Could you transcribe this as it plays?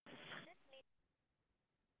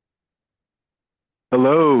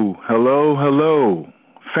Hello, hello, hello,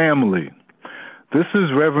 family. This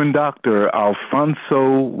is Reverend Dr.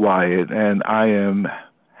 Alfonso Wyatt, and I am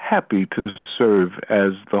happy to serve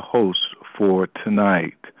as the host for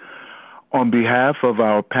tonight. On behalf of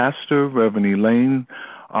our pastor, Reverend Elaine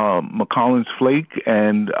McCollins Flake,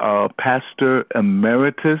 and Pastor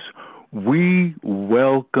Emeritus, we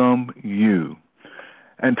welcome you.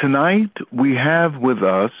 And tonight we have with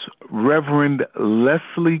us Reverend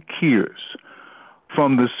Leslie Kearse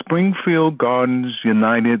from the Springfield Gardens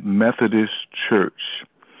United Methodist Church.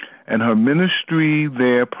 And her ministry,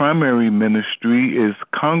 their primary ministry, is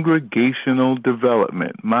congregational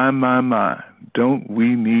development. My. Don't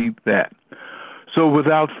we need that? So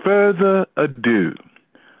without further ado,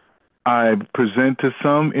 I present to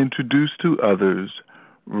some, introduce to others,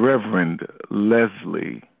 Reverend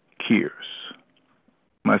Leslie Kearse.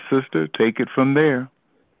 My sister, take it from there.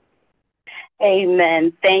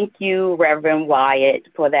 Amen. Thank you, Reverend Wyatt,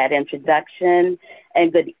 for that introduction.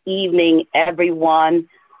 And good evening, everyone.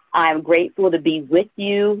 I'm grateful to be with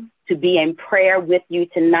you, to be in prayer with you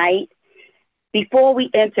tonight. Before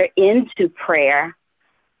we enter into prayer,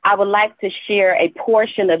 I would like to share a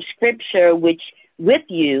portion of scripture with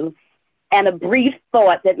you and a brief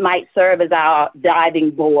thought that might serve as our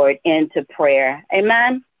diving board into prayer.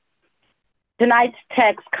 Amen. Tonight's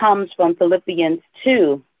text comes from Philippians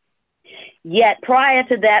 2. Yet prior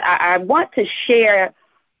to that, I want to share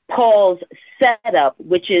Paul's setup,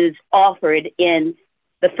 which is offered in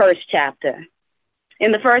the first chapter.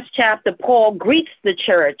 In the first chapter, Paul greets the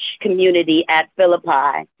church community at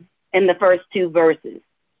Philippi in the first two verses.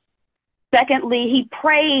 Secondly, he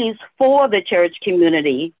prays for the church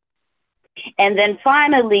community. And then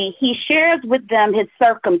finally, he shares with them his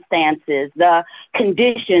circumstances, the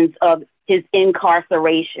conditions of his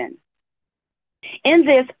incarceration. In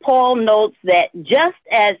this, Paul notes that just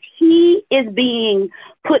as he is being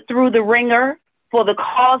put through the ringer for the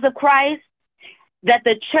cause of Christ, that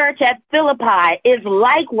the church at Philippi is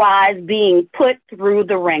likewise being put through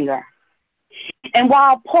the ringer. And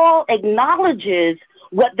while Paul acknowledges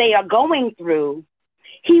what they are going through,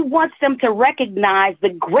 he wants them to recognize the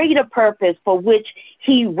greater purpose for which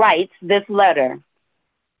he writes this letter.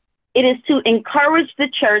 It is to encourage the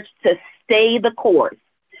church to stay the course,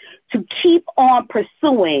 to keep on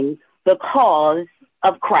pursuing the cause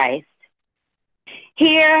of Christ.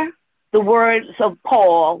 Hear the words of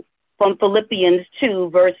Paul from Philippians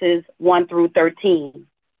 2, verses 1 through 13.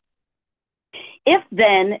 If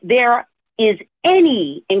then there is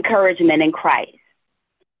any encouragement in Christ,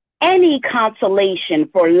 any consolation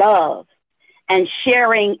for love and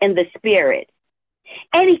sharing in the Spirit,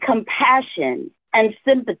 any compassion and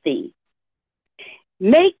sympathy,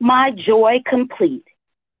 make my joy complete.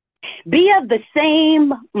 Be of the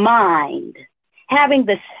same mind, having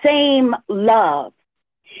the same love,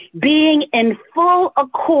 being in full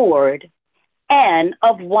accord and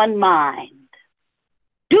of one mind.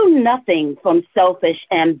 Do nothing from selfish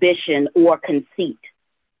ambition or conceit,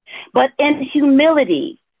 but in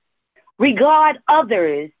humility regard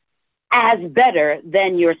others as better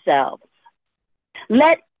than yourselves.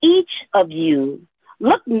 Let each of you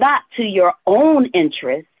look not to your own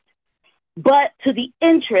interest, but to the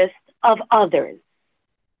interest of others.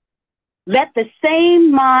 Let the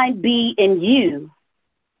same mind be in you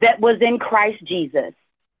that was in Christ Jesus,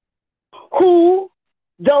 who,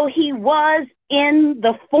 though he was in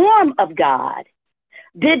the form of God,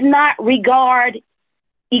 did not regard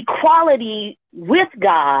equality with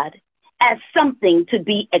God as something to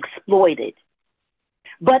be exploited,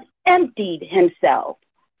 but emptied himself,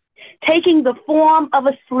 taking the form of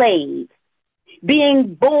a slave,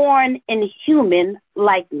 being born in human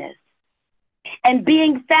likeness, and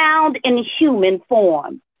being found in human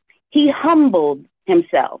form, he humbled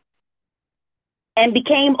himself and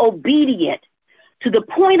became obedient to the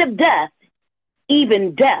point of death,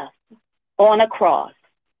 even death on a cross.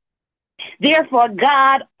 Therefore,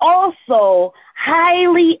 God also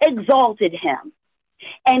highly exalted him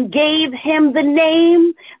and gave him the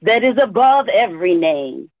name that is above every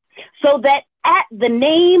name, so that at the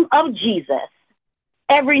name of Jesus,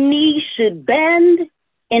 every knee should bend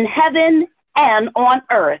in heaven and on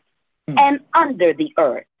earth and under the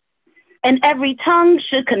earth, and every tongue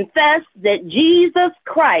should confess that Jesus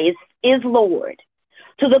Christ is Lord,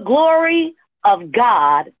 to the glory of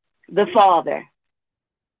God the Father.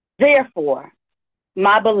 Therefore,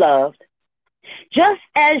 my beloved, just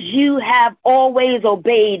as you have always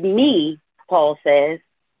obeyed me, Paul says,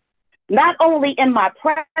 not only in my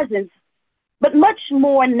presence, but much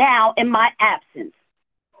more now in my absence,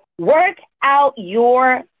 work out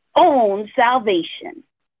your own salvation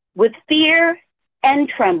with fear and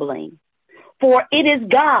trembling. For it is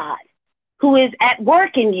God who is at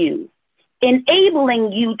work in you,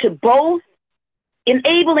 enabling you both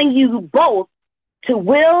to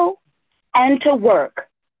will and to work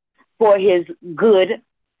for his good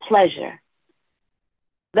pleasure.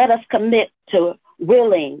 Let us commit to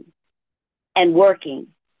willing and working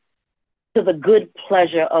to the good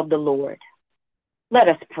pleasure of the Lord. Let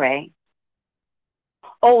us pray.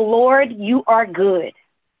 O Lord, you are good,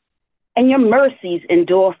 and your mercies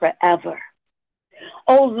endure forever.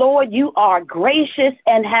 O Lord, you are gracious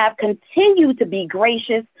and have continued to be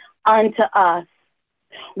gracious unto us.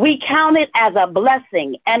 We count it as a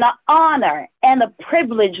blessing and an honor and a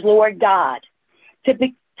privilege, Lord God, to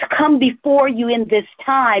come before you in this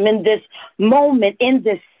time, in this moment, in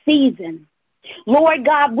this season. Lord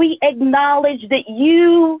God, we acknowledge that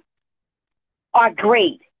you are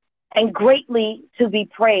great and greatly to be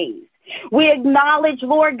praised. We acknowledge,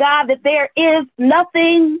 Lord God, that there is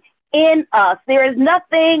nothing in us. There is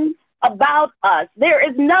nothing about us. There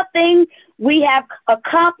is nothing we have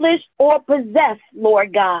accomplished or possessed,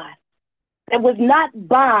 Lord God, that was not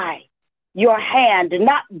by your hand,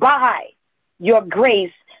 not by your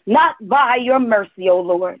grace, not by your mercy, O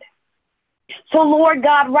Lord. So, Lord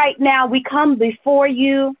God, right now we come before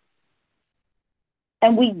you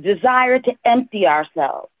and we desire to empty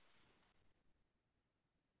ourselves.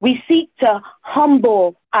 We seek to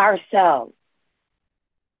humble ourselves.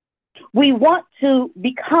 We want to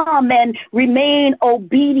become and remain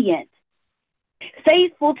obedient,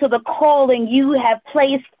 faithful to the calling you have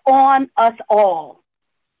placed on us all,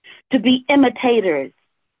 to be imitators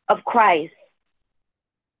of Christ.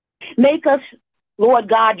 Make us, Lord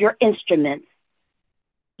God, your instruments,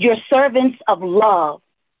 your servants of love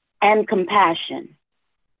and compassion,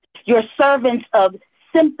 your servants of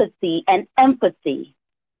sympathy and empathy,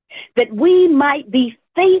 that we might be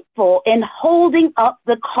faithful in holding up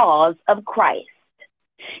the cause of Christ,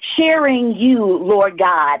 sharing you, Lord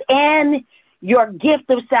God, and your gift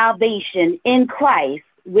of salvation in Christ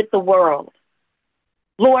with the world.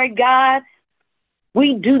 Lord God,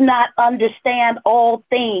 we do not understand all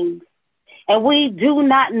things, and we do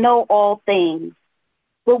not know all things,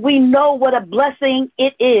 but we know what a blessing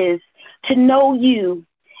it is to know you,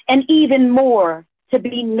 and even more to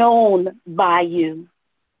be known by you.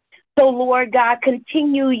 So, Lord God,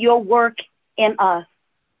 continue your work in us.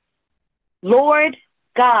 Lord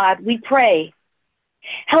God, we pray,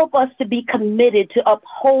 help us to be committed to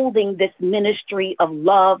upholding this ministry of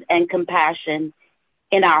love and compassion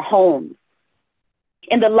in our homes,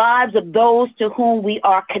 in the lives of those to whom we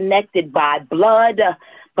are connected by blood,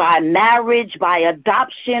 by marriage, by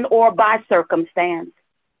adoption, or by circumstance.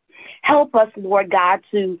 Help us, Lord God,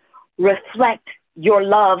 to reflect your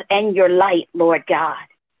love and your light, Lord God.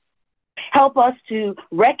 Help us to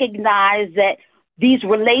recognize that these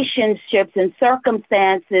relationships and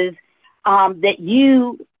circumstances that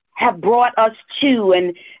you have brought us to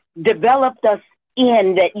and developed us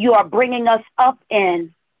in, that you are bringing us up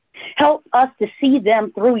in, help us to see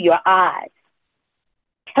them through your eyes.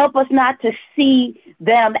 Help us not to see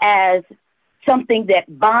them as something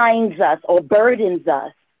that binds us or burdens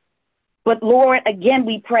us. But Lord, again,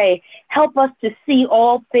 we pray, help us to see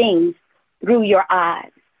all things through your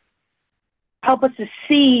eyes. Help us to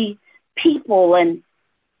see people and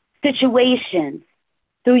situations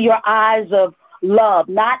through your eyes of love,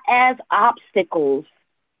 not as obstacles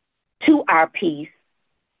to our peace,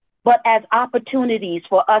 but as opportunities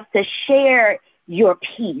for us to share your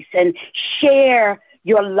peace and share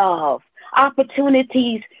your love,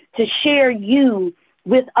 opportunities to share you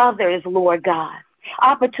with others, Lord God,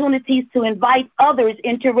 opportunities to invite others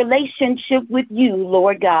into relationship with you,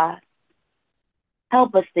 Lord God.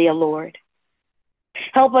 Help us, dear Lord.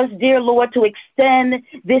 Help us, dear Lord, to extend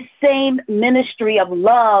this same ministry of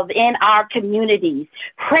love in our communities,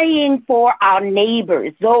 praying for our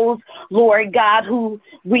neighbors, those, Lord God, who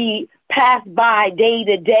we pass by day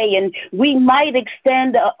to day, and we might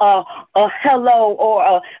extend a hello or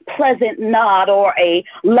a pleasant nod or a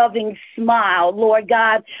loving smile, Lord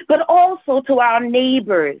God, but also to our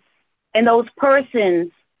neighbors and those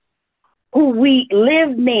persons who we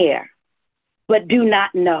live near but do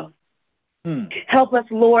not know. Help us,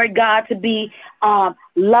 Lord God, to be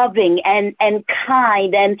loving and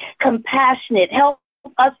kind and compassionate. Help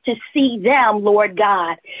us to see them, Lord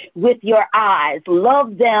God, with your eyes.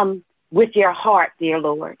 Love them with your heart, dear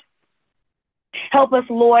Lord. Help us,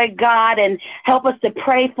 Lord God, and help us to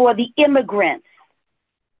pray for the immigrants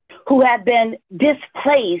who have been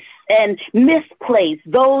displaced and misplaced,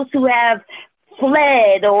 those who have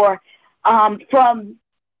fled or from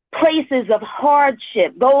places of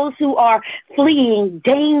hardship, those who are fleeing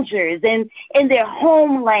dangers in their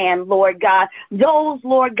homeland, Lord God, those,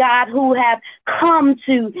 Lord God, who have come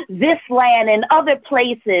to this land and other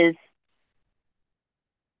places,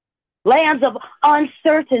 lands of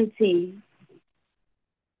uncertainty,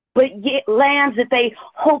 but yet lands that they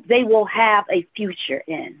hope they will have a future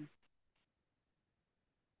in.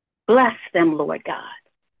 Bless them, Lord God.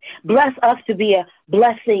 Bless us to be a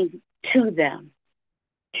blessing to them.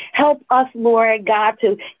 Help us, Lord God,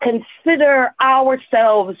 to consider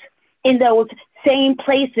ourselves in those same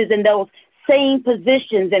places, in those same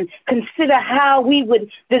positions, and consider how we would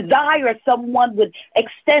desire someone would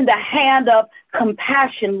extend a hand of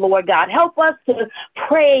compassion, Lord God. Help us to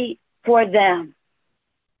pray for them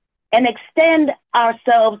and extend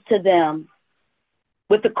ourselves to them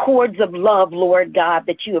with the cords of love, Lord God,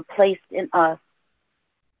 that you have placed in us.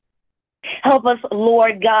 Help us,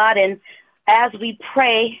 Lord God, and as we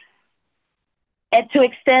pray, and to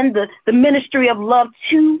extend the ministry of love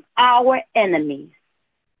to our enemies.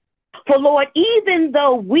 For, Lord, even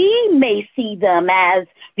though we may see them as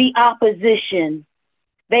the opposition,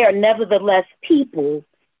 they are nevertheless people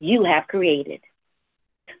you have created,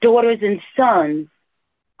 daughters and sons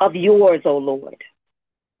of yours, O Lord.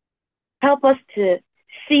 Help us to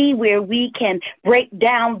see where we can break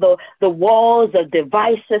down the walls of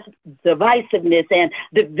divisiveness and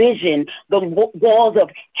division, the walls of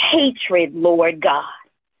hatred, Lord God,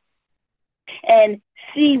 and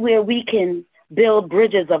see where we can build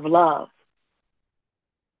bridges of love.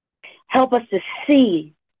 Help us to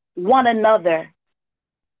see one another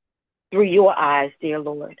through your eyes, dear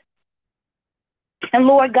Lord. And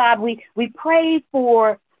Lord God, we pray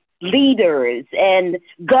for leaders and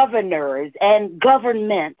governors and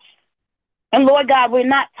governments. And Lord God, we're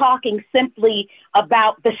not talking simply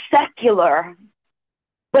about the secular,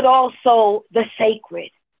 but also the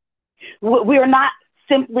sacred. We're not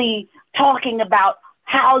simply talking about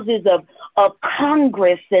houses of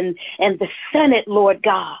Congress and the Senate, Lord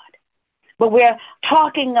God, but we're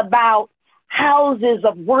talking about houses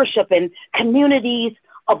of worship and communities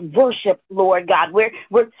of worship, Lord God.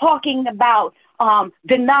 We're talking about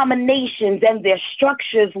denominations and their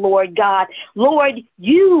structures, Lord God. Lord,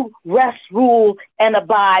 you rest, rule, and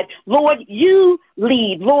abide. Lord, you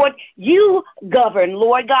lead. Lord, you govern.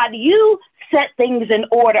 Lord God, you set things in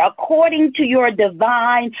order according to your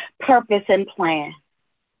divine purpose and plan.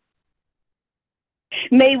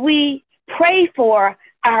 May we pray for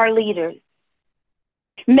our leaders.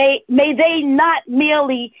 May they not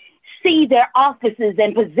merely see their offices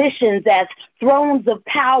and positions as thrones of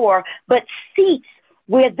power, but seats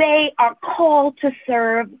where they are called to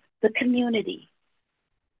serve the community,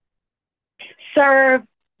 serve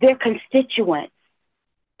their constituents,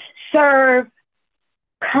 serve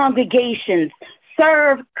congregations,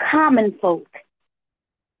 serve common folk,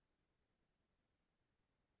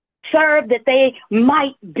 serve that they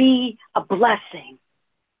might be a blessing.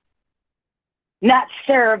 Not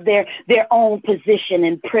serve their own position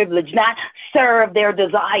and privilege, not serve their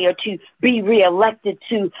desire to be reelected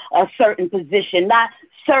to a certain position, not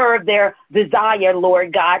serve their desire,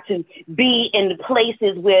 Lord God, to be in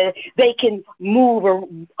places where they can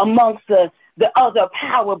move amongst the other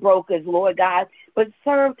power brokers, Lord God, but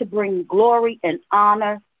serve to bring glory and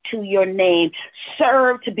honor to your name.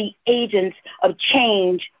 Serve to be agents of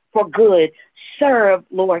change for good. Serve,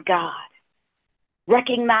 Lord God,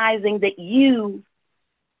 recognizing that you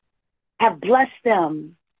have blessed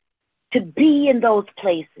them to be in those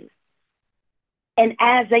places. And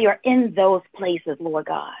as they are in those places, Lord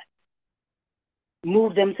God,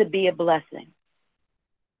 move them to be a blessing.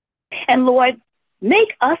 And Lord,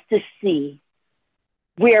 make us to see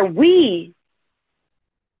where we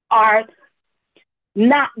are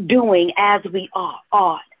not doing as we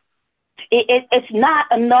ought. It's not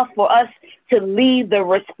enough for us to leave the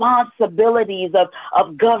responsibilities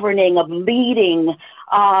of governing, of leading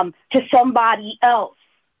to somebody else.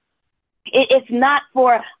 It's not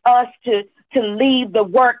for us to leave the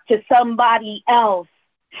work to somebody else,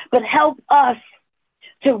 but help us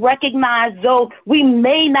to recognize, though we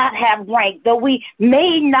may not have rank, though we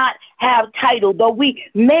may not have title, though we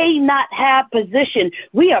may not have position,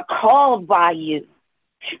 we are called by you.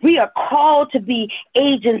 We are called to be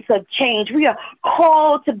agents of change. We are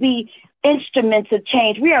called to be instruments of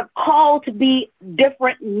change. We are called to be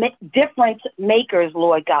different makers,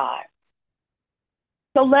 Lord God.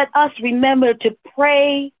 So let us remember to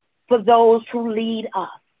pray for those who lead us.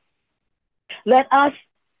 Let us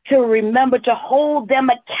to remember to hold them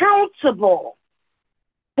accountable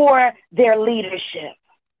for their leadership.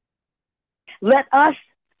 Let us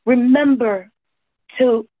remember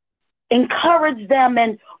to encourage them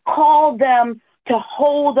and call them to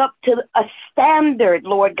hold up to a standard,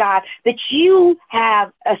 Lord God, that you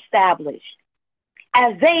have established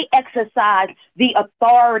as they exercise the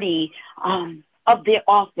authority of their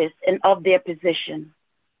office and of their position.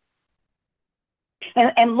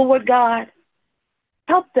 And Lord God,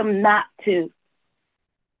 help them not to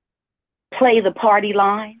play the party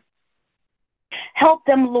line. Help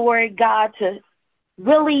them, Lord God, to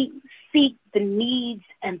really seek the needs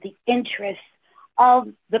and the interests of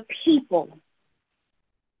the people.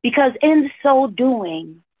 Because in so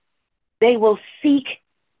doing, they will seek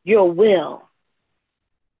your will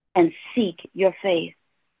and seek your face.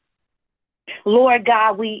 Lord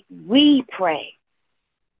God, we pray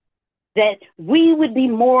that we would be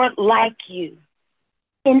more like you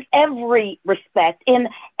in every respect, in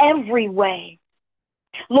every way.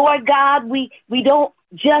 Lord God, we don't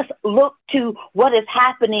just look to what is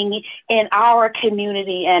happening in our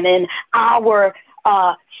community and in our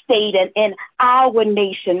state and in our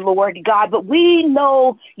nation, Lord God, but we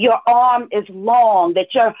know your arm is long,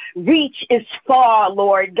 that your reach is far,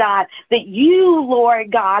 Lord God, that you,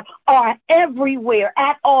 Lord God, are everywhere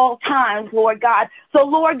at all times, Lord God. So,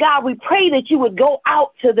 Lord God, we pray that you would go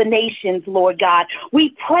out to the nations, Lord God.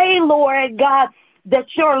 We pray, Lord God, that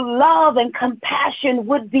your love and compassion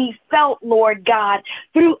would be felt, Lord God,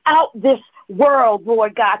 throughout this world,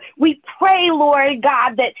 Lord God. We pray, Lord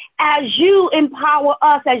God, that as you empower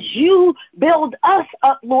us, as you build us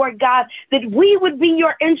up, Lord God, that we would be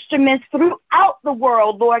your instruments throughout the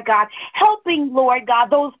world, Lord God, helping, Lord God,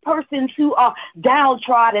 those persons who are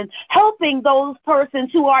downtrodden, helping those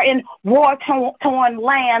persons who are in war-torn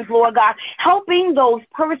lands, Lord God, helping those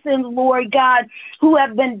persons, Lord God, who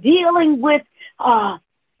have been dealing with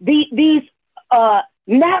these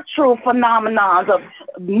natural phenomena of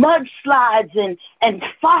mudslides and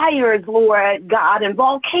fires, Lord God, and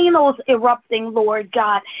volcanoes erupting, Lord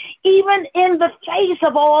God. Even in the face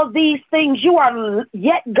of all these things, you are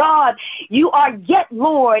yet God, you are yet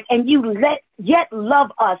Lord, and you yet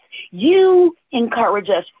love us. You encourage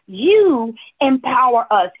us. You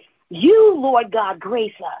empower us. You, Lord God,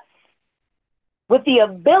 grace us with the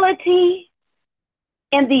ability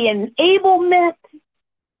and the enablement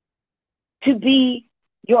to be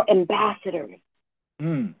your ambassadors.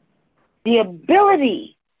 The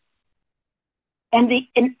ability and the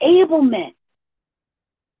enablement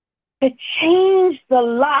to change the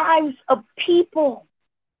lives of people,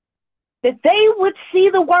 that they would see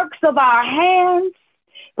the works of our hands,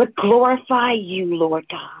 but glorify you, Lord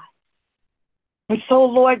God. And so,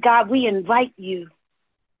 Lord God, we invite you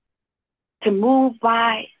to move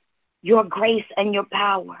by your grace and your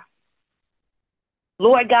power.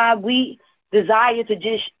 Lord God, we desire to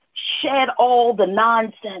just shed all the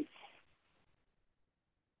nonsense,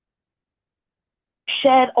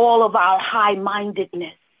 shed all of our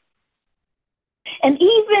high-mindedness, and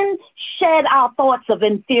even shed our thoughts of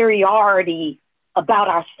inferiority about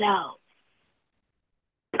ourselves,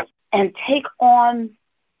 and take on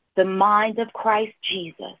the mind of Christ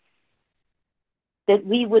Jesus, that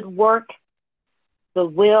we would work the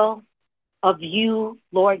will of you,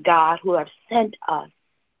 Lord God, who have sent us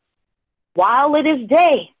while it is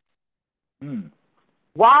day,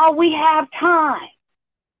 while we have time.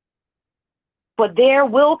 For there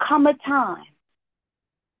will come a time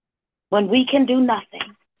when we can do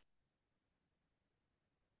nothing.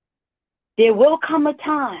 There will come a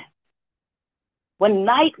time when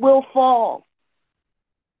night will fall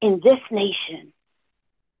in this nation,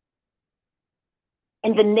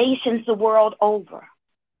 in the nations the world over,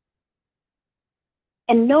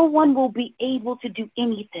 and no one will be able to do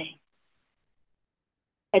anything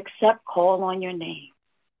except call on your name.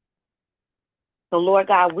 So, Lord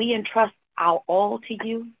God, we entrust our all to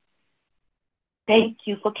you. Thank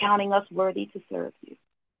you for counting us worthy to serve you.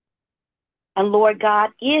 And Lord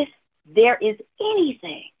God, if there is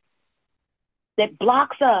anything that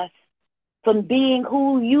blocks us from being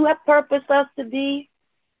who you have purposed us to be,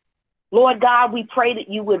 Lord God, we pray that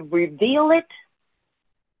you would reveal it,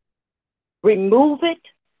 remove it,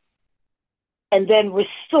 and then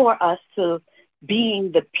restore us to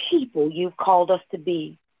being the people you've called us to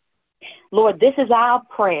be. Lord, this is our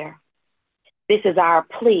prayer. This is our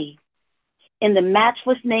plea. In the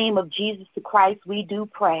matchless name of Jesus the Christ, we do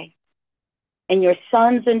pray. And your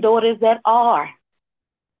sons and daughters that are,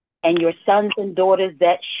 and your sons and daughters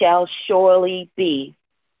that shall surely be,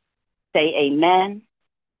 say amen,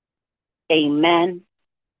 amen,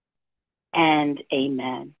 and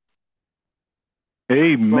amen.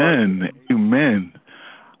 Amen. Amen.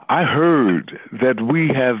 I heard that we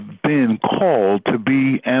have been called to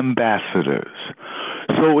be ambassadors.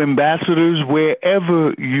 So, ambassadors,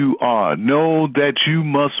 wherever you are, know that you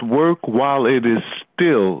must work while it is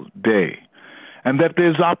still day, and that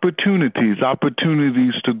there's opportunities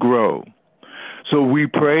to grow. So we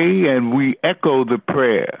pray and we echo the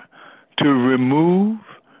prayer to remove,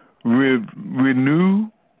 renew,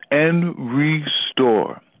 and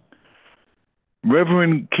restore.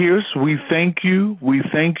 Reverend Kearse, we thank you, we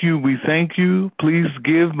thank you, we thank you. Please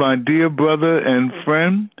give my dear brother and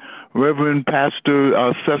friend, Reverend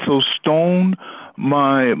Pastor Cecil Stone,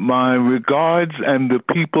 my regards, and the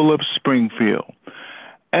people of Springfield.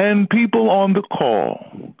 And people on the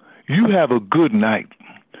call, you have a good night.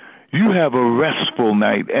 You have a restful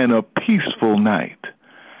night and a peaceful night.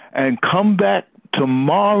 And come back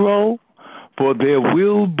tomorrow, for there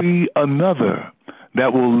will be another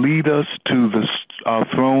that will lead us to the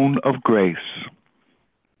throne of grace.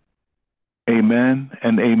 Amen,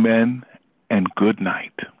 and good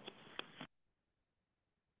night.